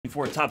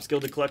for a Topps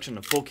Gilded collection,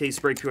 a full case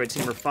spray PYT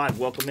number 5.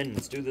 Welcome in.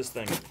 Let's do this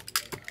thing.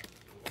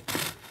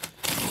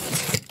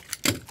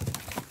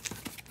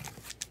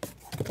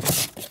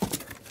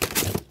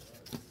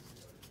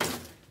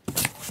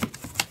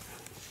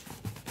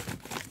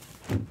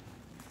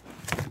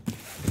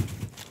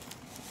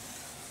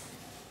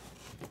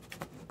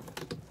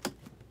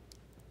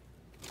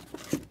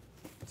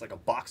 It's like a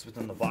box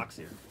within the box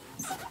here.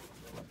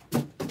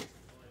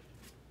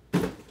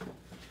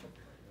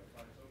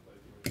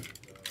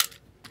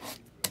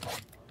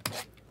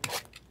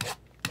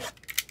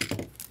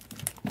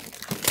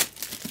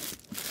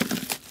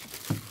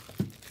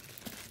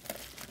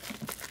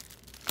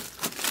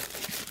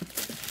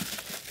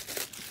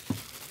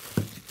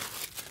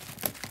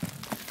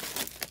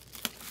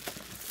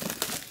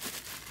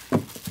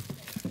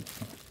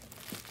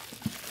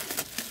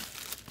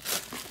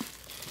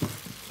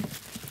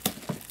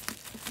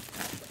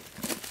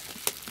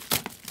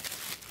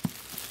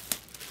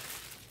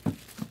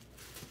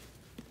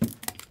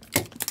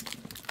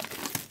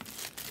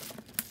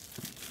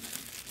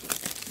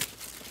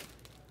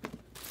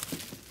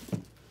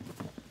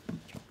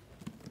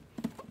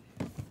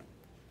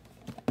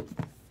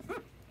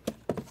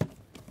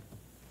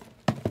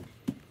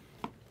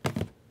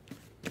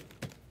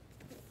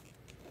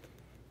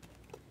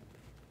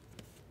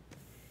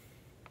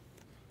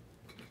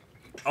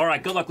 All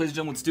right, good luck, ladies and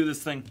gentlemen. Let's do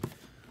this thing.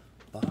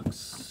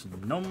 Box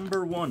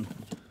number 1.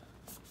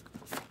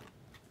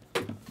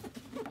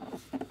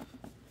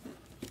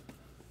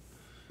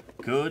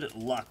 Good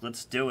luck.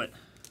 Let's do it.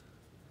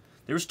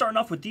 They were starting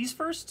off with these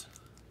first?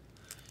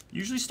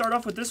 Usually start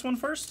off with this one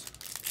first?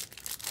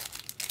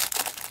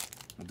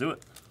 We'll do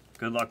it.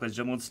 Good luck, ladies and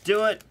gentlemen. Let's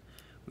do it.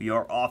 We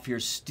are off here.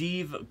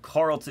 Steve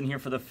Carlton here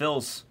for the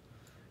Phils.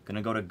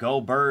 Gonna go to Go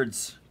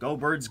Birds. Go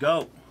Birds,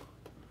 go.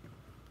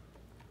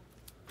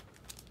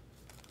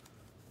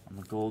 On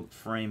the gold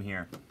frame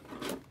here.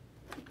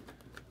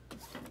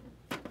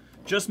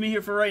 Just me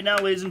here for right now,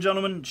 ladies and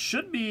gentlemen.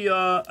 Should be,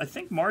 I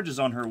think Marge is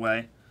on her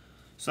way.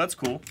 So that's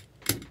cool.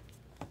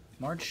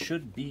 Marge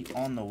should be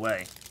on the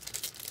way.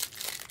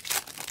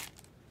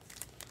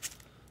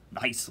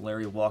 Nice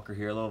Larry Walker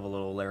here. Love a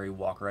little Larry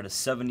Walker at a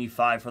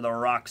 75 for the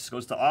Rocks.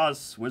 Goes to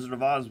Oz, Wizard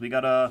of Oz. We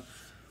got a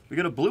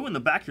blue in the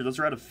back here. Those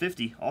are out of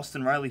 50.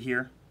 Austin Riley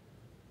here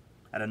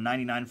at a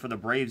 99 for the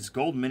Braves.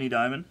 Gold mini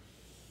diamond.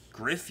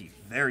 Griffey,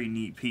 very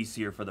neat piece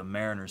here for the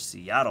Mariners.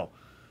 Seattle.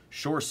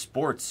 Shore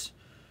Sports.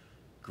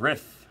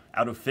 Griff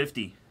out of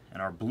 50.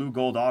 And our blue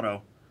gold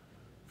auto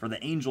for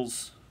the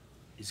Angels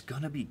is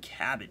going to be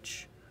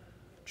Cabbage.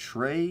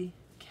 Trey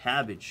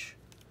Cabbage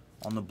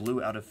on the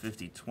blue out of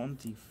 50.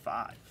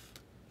 25.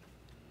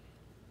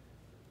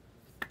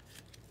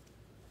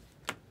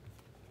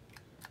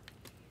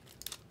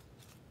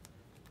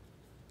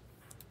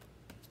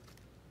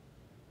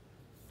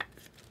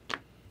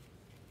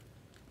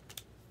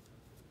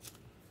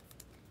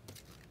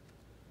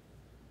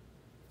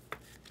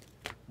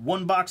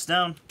 One box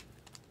down.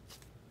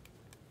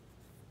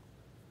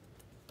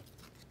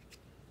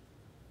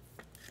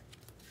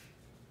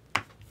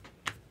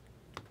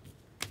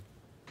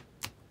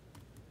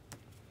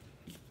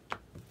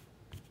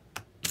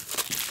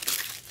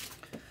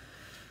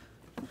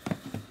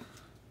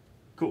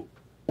 Cool.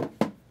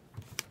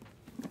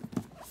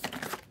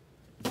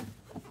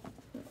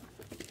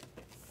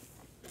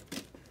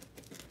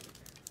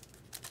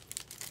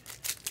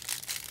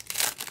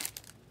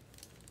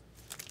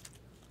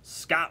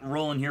 Scott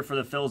rolling here for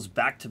the Phils.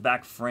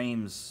 Back-to-back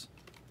frames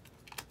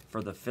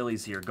for the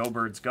Phillies here. Go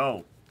Birds,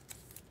 go.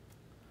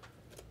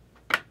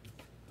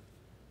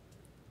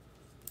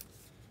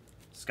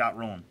 Scott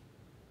rolling.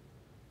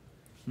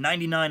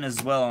 99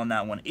 as well on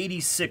that one.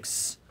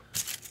 86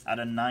 out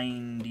of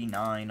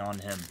 99 on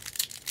him.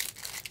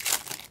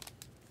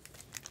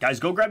 Guys,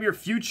 go grab your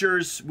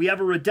futures. We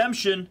have a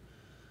redemption.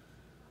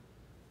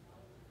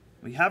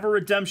 We have a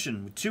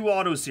redemption with 2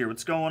 autos here.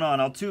 What's going on?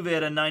 Altuve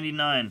at a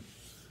 99.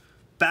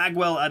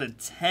 Bagwell out of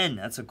 10.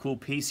 That's a cool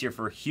piece here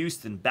for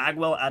Houston.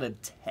 Bagwell out of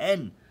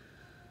 10.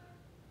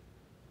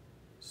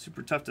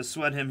 Super tough to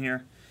sweat him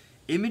here.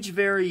 Image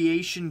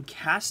variation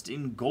cast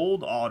in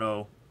gold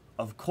auto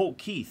of Colt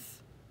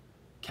Keith.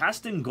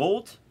 Cast in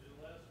gold?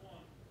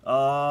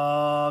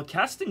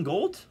 Cast in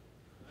gold?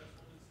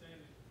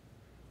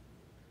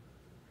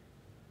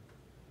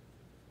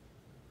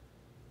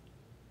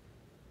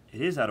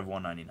 It is out of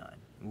 199.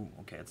 Ooh,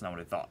 okay, that's not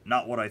what I thought.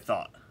 Not what I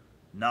thought.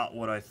 Not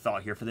what I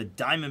thought here. For the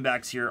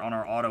Diamondbacks here on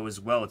our auto as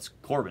well, it's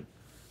Corbin.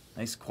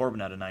 Nice Corbin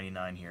out of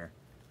 99 here.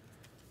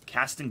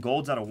 Cast in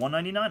golds out of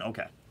 199?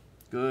 Okay.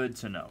 Good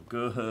to know.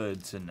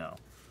 Good to know.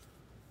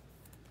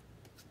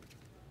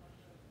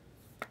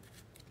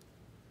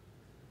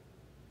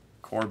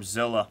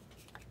 Corbzilla.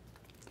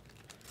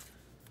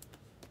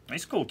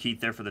 Nice cool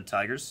Keith there for the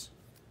Tigers.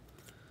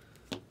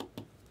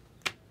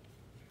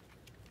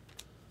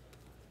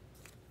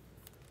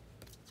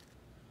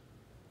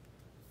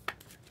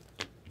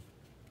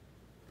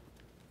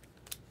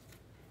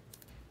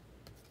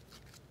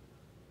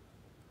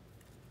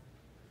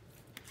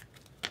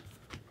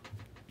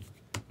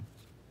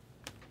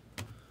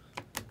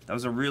 That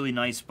was a really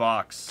nice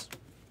box.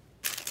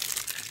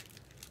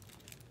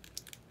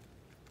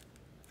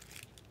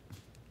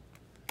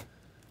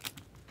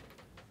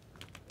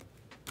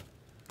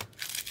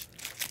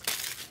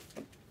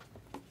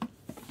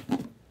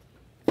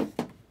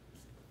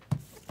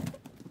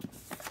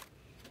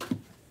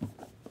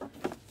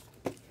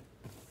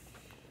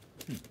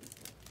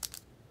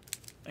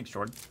 Thanks,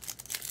 Jordan.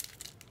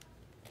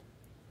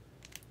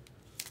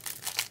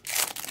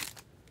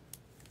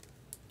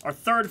 Our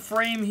third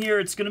frame here,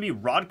 it's going to be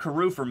Rod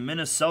Carew from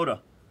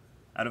Minnesota.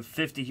 Out of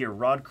 50 here,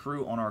 Rod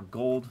Carew on our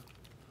gold.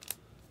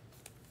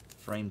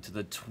 Frame to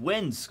the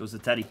Twins. Goes to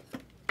Teddy.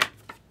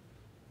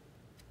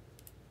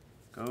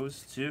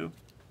 Goes to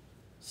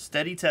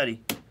Steady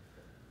Teddy.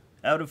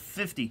 Out of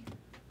 50.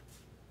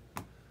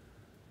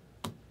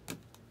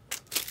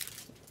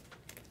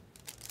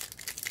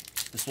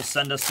 This will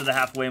send us to the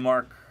halfway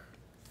mark.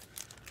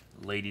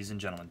 Ladies and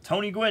gentlemen,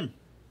 Tony Gwynn.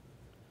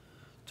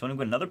 Tony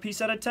Gwynn, another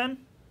piece out of 10.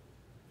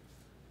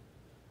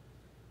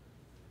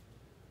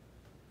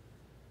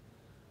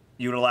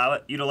 You'd allow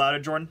it? You'd allow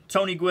it, Jordan?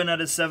 Tony Gwynn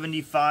out of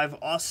 75.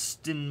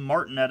 Austin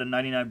Martin out of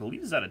 99. I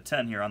believe he's out of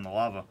 10 here on the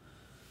lava.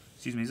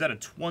 Excuse me, he's out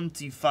of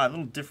 25. A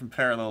little different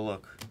parallel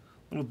look.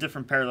 A little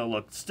different parallel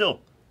look.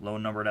 Still low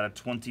numbered out of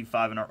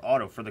 25 in our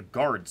auto for the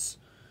guards.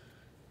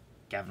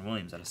 Gavin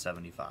Williams out of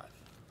 75.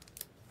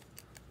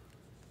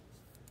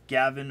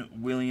 Gavin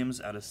Williams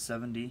out of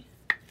 75.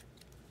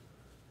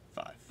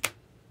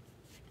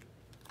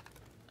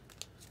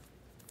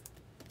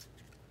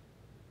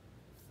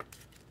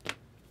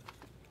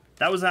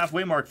 That was the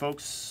halfway mark,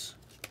 folks.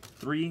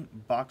 3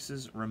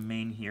 boxes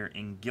remain here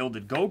in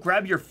Gilded. Go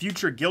grab your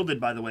future Gilded,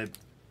 by the way.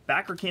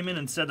 Backer came in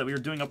and said that we were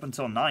doing up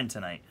until 9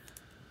 tonight.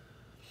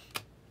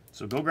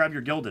 So go grab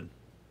your Gilded.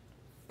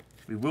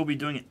 We will be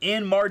doing it.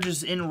 And Marge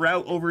is en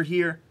route over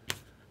here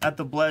at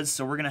the Blez,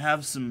 so we're going to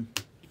have some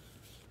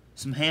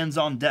hands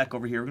on deck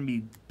over here. We're going to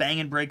be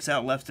banging breaks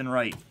out left and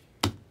right.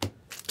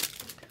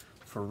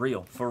 For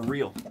real, for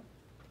real.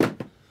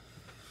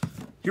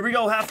 Here we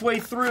go, halfway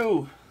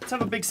through. Let's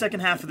have a big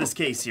second half of this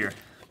case here.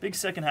 Big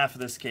second half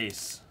of this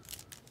case.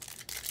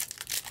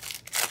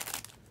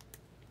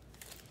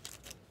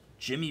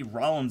 Jimmy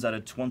Rollins out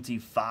of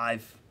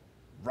 25.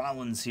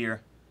 Rollins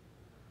here.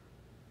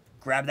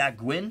 Grab that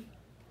Gwynn.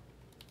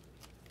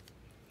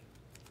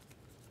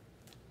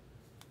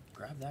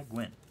 Grab that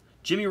Gwynn.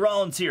 Jimmy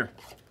Rollins here.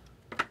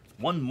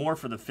 One more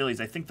for the Phillies.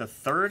 I think the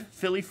third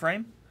Philly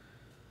frame.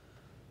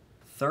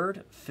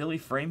 Third Philly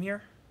frame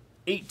here.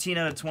 18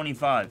 out of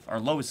 25. Our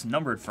lowest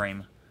numbered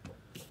frame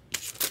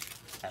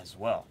as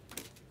well.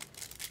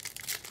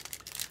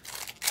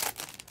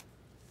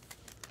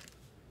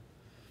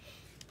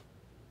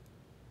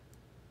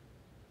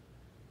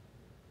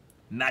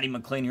 Matty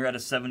McLean here out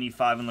of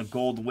 75 on the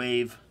gold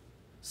wave.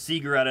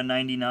 Seager out of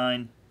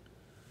 99.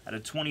 Out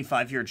of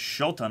 25 here at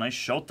Shota. Nice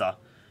Shota.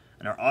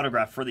 And our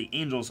autograph for the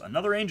Angels.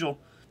 Another Angel.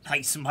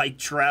 Nice Mike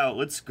Trout.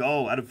 Let's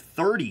go. Out of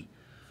 30.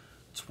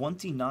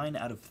 29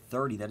 out of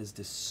 30. That is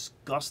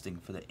disgusting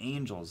for the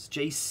Angels.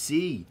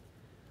 JC.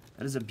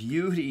 That is a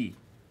beauty.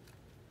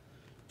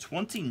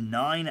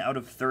 29 out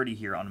of 30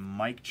 here on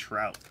Mike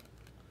Trout.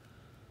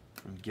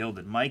 From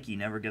Gilded. Mikey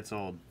never gets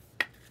old.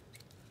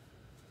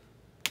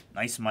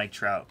 Nice Mike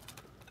Trout.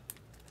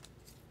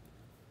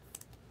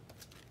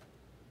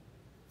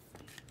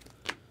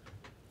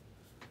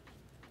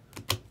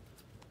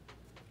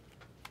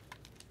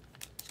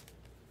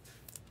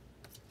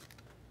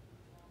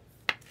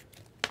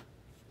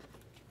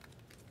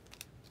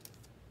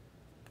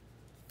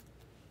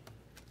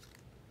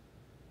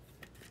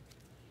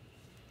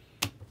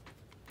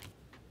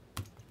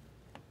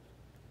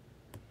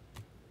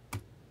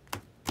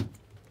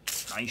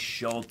 Nice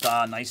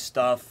Shota, nice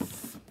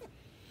stuff.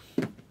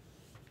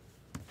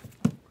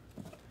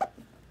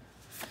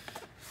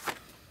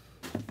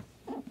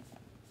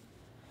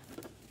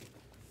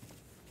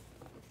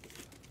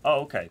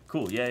 Oh, okay,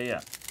 cool.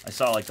 Yeah. I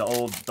saw like the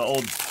old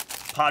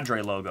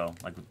Padre logo,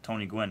 like with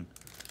Tony Gwynn.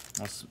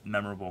 Most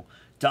memorable.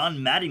 Don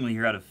Mattingly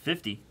here out of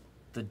 50.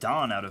 The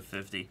Don out of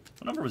 50.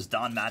 What number was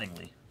Don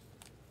Mattingly?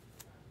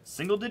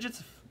 Single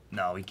digits?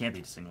 No, he can't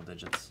be single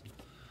digits.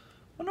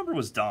 What number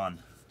was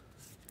Don?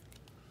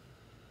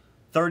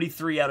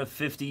 33 out of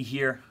 50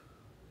 here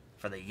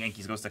for the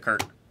Yankees. Goes to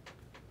Kurt.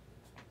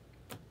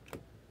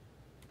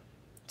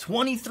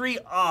 23.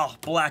 Oh,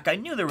 black. I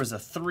knew there was a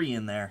 3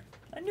 in there.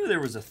 I knew there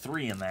was a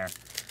 3 in there.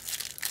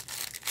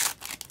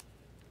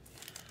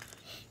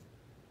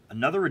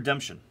 Another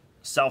redemption.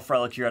 South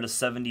Relic here out of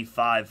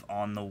 75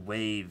 on the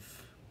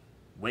wave.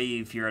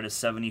 Wave here out of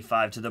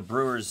 75 to the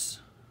Brewers.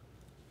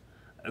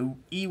 Oh,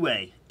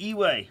 Eway.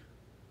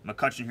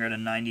 McCutcheon here at a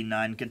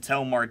 99.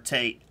 Ketel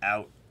Marte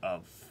out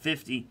of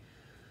 50.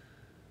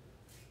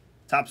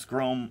 Topps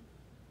Chrome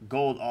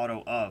gold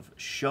auto of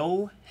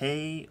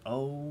Shohei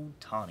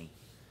Ohtani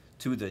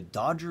to the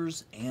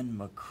Dodgers and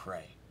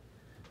McRae.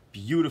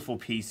 Beautiful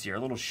piece here. A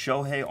little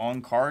Shohei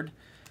on card.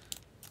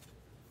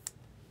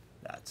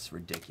 That's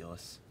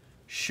ridiculous.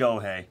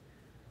 Shohei.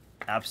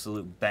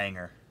 Absolute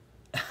banger.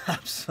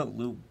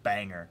 Absolute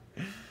banger.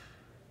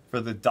 for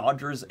the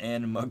Dodgers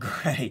and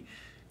McRae.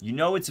 You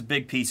know it's a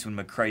big piece when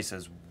McRae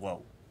says,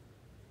 whoa.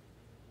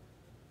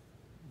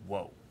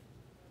 Whoa.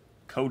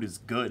 Code is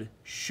good.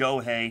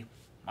 Shohei.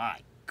 My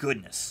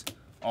goodness.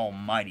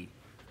 Almighty.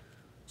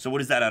 So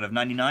what is that out of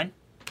 99?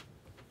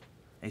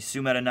 I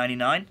assume out of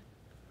 99?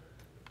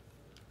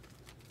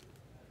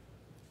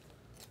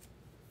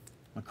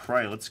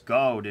 McRae, let's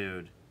go,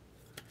 dude.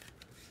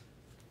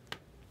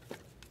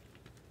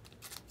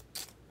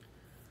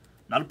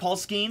 Not a Paul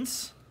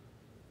Skeens.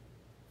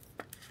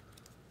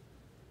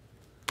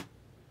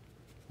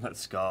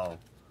 Let's go.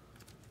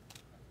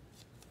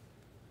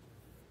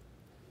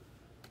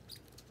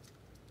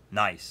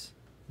 Nice.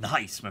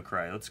 Nice,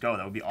 McRae. Let's go.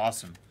 That would be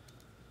awesome.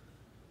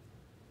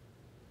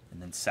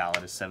 And then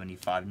Salad is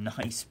 75.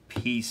 Nice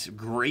piece.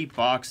 Great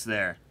box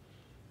there.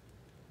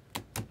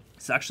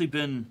 It's actually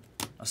been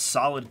a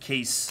solid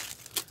case.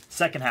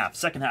 Second half.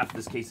 Second half of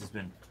this case has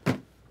been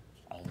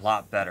a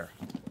lot better.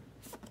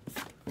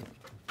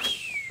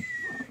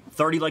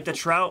 30 like the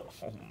Trout?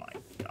 Oh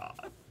my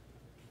god.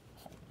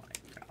 Oh my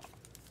god.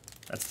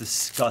 That's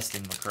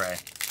disgusting,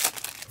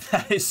 McRae.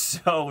 That is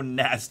so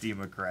nasty,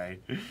 McRae.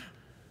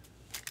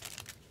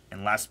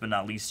 And last but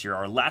not least here,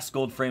 our last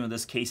gold frame of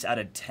this case out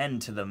of 10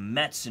 to the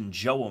Mets and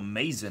Joe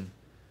Amazing.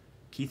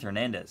 Keith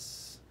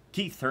Hernandez.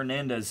 Keith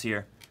Hernandez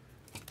here.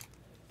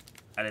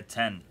 Out of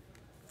 10.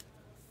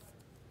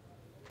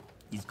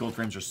 These gold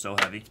frames are so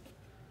heavy.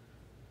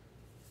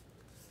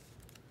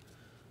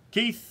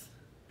 Keith.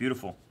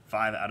 Beautiful.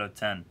 5 out of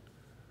 10.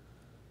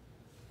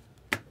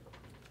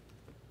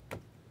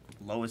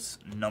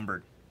 Lowest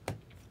numbered.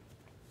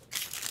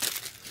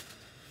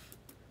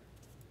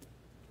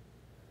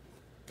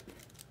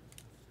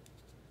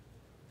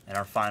 And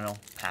our final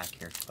pack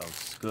here,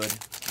 folks. Good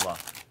luck.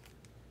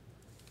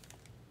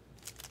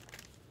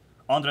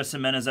 Andres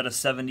Jimenez at a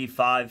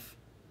 75.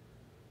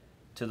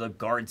 To the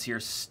guards here,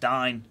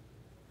 Stein.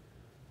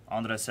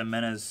 Andres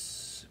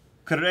Jimenez.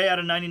 Correa out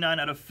of 99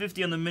 out of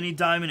 50 on the mini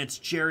diamond. It's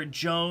Jared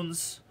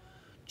Jones.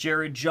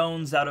 Jared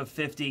Jones out of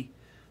 50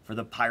 for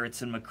the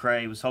Pirates and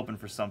McRae. Was hoping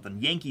for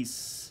something.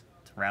 Yankees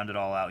to round it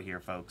all out here,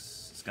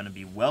 folks. It's going to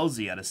be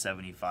Wellesley out of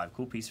 75.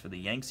 Cool piece for the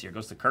Yanks here.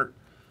 Goes to Kurt.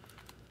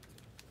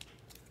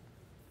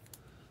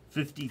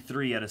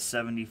 53 out of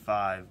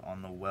 75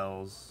 on the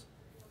Wells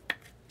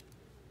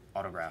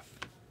autograph.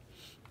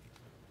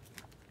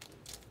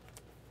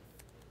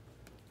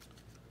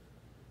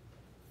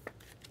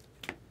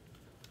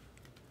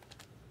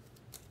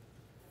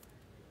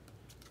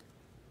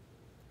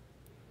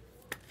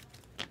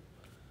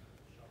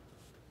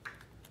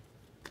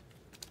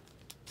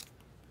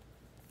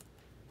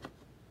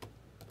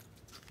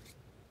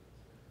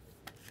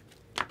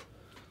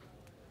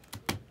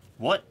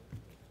 What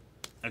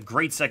a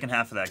great second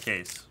half of that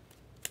case.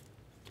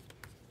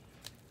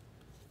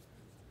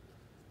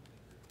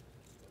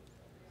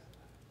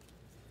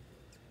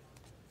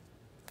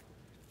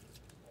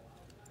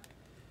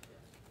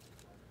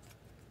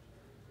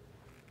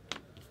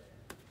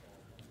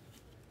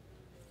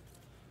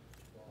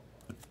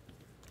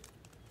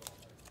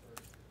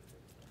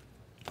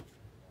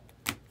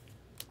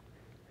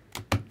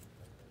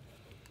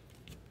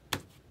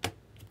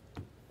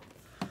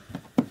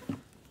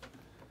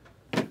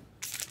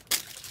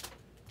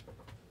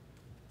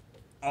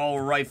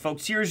 All right,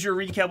 folks. Here's your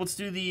recap. Let's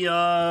do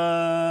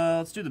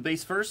the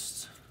base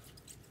first.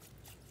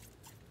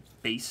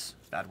 Base,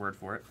 bad word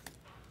for it.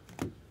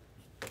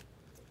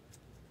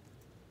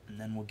 And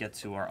then we'll get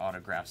to our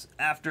autographs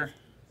after.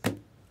 At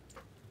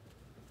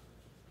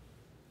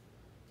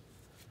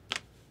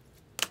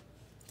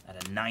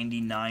a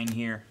 99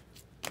 here.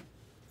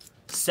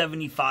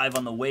 75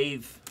 on the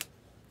wave.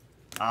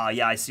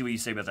 Yeah, I see what you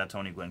say about that,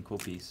 Tony Gwynn. Cool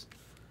piece.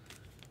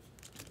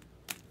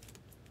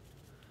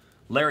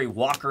 Larry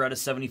Walker out of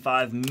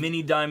 75.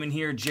 Mini diamond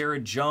here.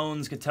 Jared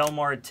Jones, Ketel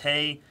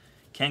Marte,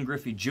 Ken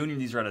Griffey Jr.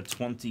 These are out of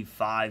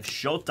 25.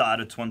 Shota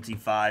out of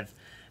 25.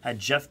 Had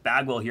Jeff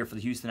Bagwell here for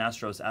the Houston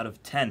Astros out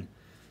of 10.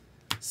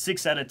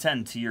 6 out of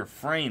 10 to your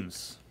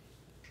frames.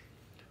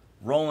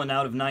 Roland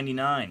out of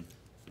 99.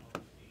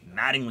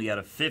 Mattingly out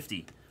of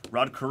 50.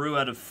 Rod Carew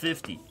out of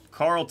 50.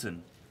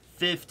 Carlton,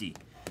 50.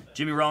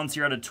 Jimmy Rollins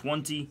here out of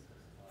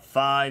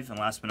 25. And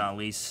last but not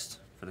least,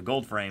 for the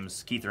gold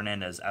frames, Keith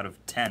Hernandez out of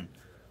 10.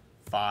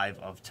 5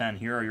 of 10.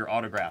 Here are your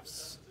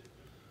autographs.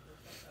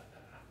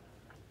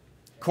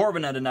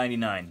 Corbin out of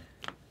 99.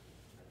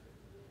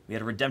 We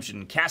had a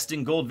redemption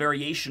casting gold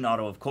variation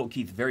auto of Colt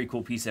Keith. Very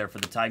cool piece there for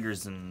the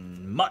Tigers.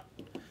 And Mutt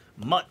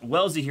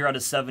Wellesley here out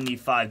of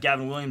 75.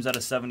 Gavin Williams out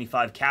of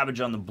 75.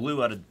 Cabbage on the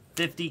blue out of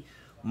 50.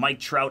 Mike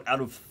Trout out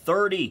of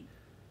 30.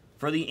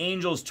 For the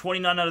Angels,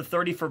 29 out of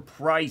 30 for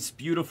Price.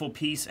 Beautiful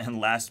piece.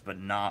 And last but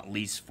not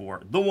least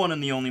for the one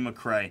and the only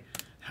McRae.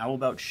 How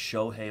about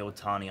Shohei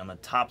Ohtani on the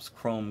Topps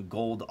Chrome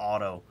Gold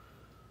Auto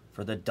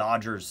for the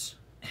Dodgers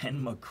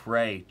and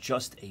McRae?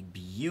 Just a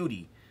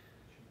beauty.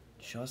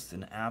 Just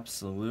an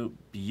absolute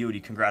beauty.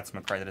 Congrats,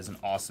 McRae. That is an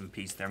awesome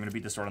piece there. I'm going to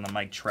beat this order on the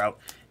Mike Trout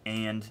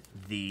and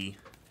the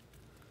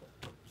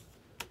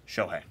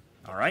Shohei.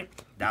 All right,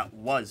 that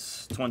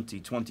was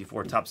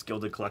 2024 Topps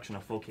Gilded Collection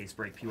of Full Case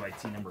Break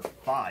PYT number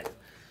 5.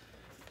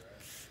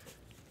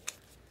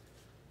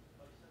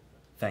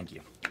 Thank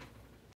you.